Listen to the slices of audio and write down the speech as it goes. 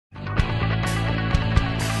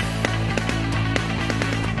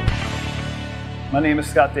My name is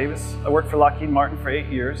Scott Davis. I worked for Lockheed Martin for 8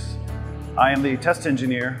 years. I am the test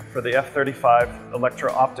engineer for the F-35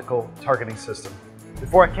 electro optical targeting system.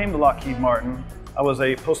 Before I came to Lockheed Martin, I was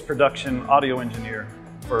a post-production audio engineer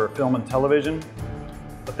for film and television.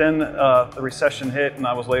 But then the recession hit and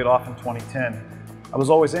I was laid off in 2010. I was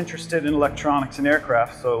always interested in electronics and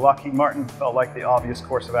aircraft, so Lockheed Martin felt like the obvious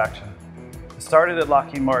course of action. I started at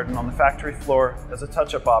Lockheed Martin on the factory floor as a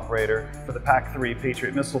touch-up operator for the PAC-3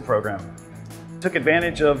 Patriot missile program. Took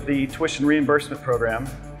advantage of the tuition reimbursement program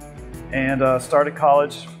and started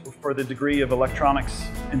college for the degree of electronics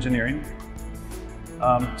engineering.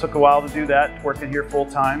 Took a while to do that, working here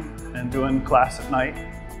full-time and doing class at night.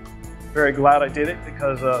 Very glad I did it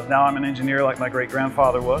because now I'm an engineer like my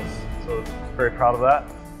great-grandfather was, so very proud of that.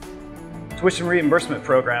 Tuition reimbursement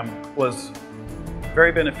program was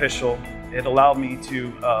very beneficial. It allowed me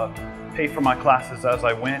to pay for my classes as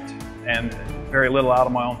I went and very little out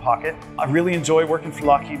of my own pocket. I really enjoy working for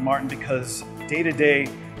Lockheed Martin because day to day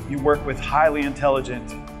you work with highly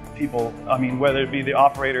intelligent people. I mean, whether it be the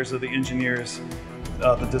operators or the engineers,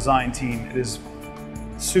 the design team, it is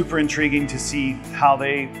super intriguing to see how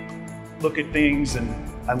they look at things, and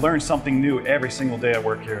I learn something new every single day I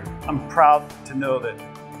work here. I'm proud to know that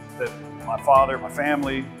my father, my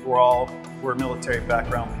family, we're military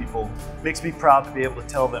background people. It makes me proud to be able to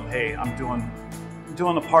tell them, hey, I'm doing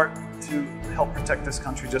a part to help protect this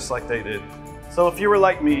country just like they did. So if you were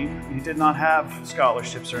like me, you did not have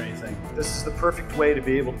scholarships or anything, this is the perfect way to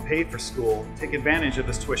be able to pay for school, take advantage of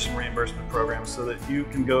this tuition reimbursement program so that you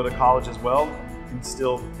can go to college as well and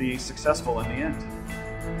still be successful in the end.